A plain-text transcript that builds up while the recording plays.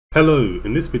Hello,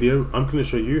 in this video I'm going to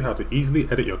show you how to easily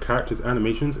edit your character's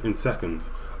animations in seconds.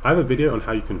 I have a video on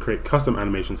how you can create custom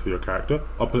animations for your character.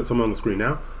 I'll put it somewhere on the screen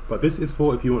now, but this is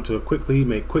for if you want to quickly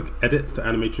make quick edits to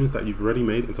animations that you've already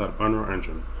made inside of Unreal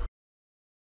Engine.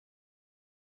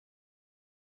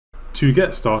 To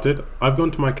get started, I've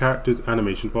gone to my character's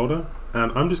animation folder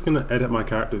and I'm just going to edit my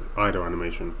character's idle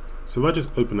animation. So I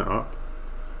just open it up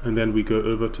and then we go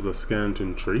over to the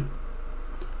skeleton tree.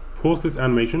 Pause this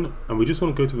animation and we just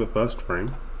want to go to the first frame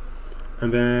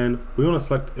and then we want to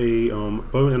select a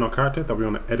bone in our character that we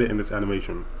want to edit in this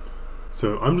animation.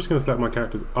 So I'm just going to select my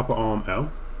character's upper arm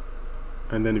L,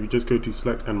 and then if you just go to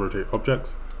select and rotate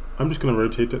objects, I'm just going to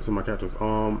rotate it so my character's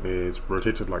arm is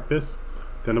rotated like this.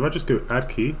 Then if I just go add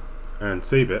key and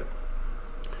save it,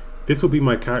 this will be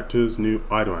my character's new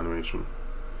idle animation.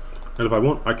 And if I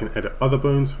want, I can edit other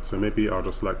bones, so maybe I'll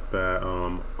just select their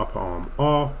upper arm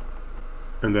R,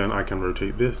 and then I can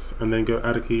rotate this and then go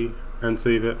add a key and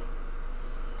save it.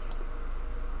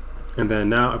 And then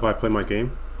now if I play my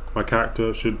game, my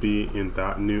character should be in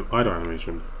that new idle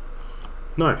animation.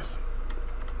 Nice.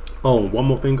 Oh, one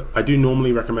more thing, I do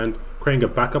normally recommend creating a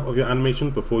backup of your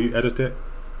animation before you edit it,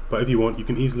 but if you want, you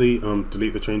can easily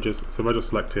delete the changes. So if I just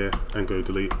select here and go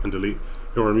delete and delete,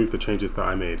 it'll remove the changes that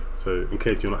I made, so in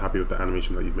case you're not happy with the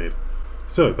animation that you've made.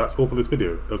 So that's all for this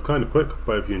video. It was kind of quick,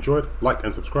 but if you enjoyed, like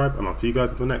and subscribe, and I'll see you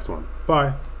guys in the next one.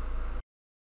 Bye!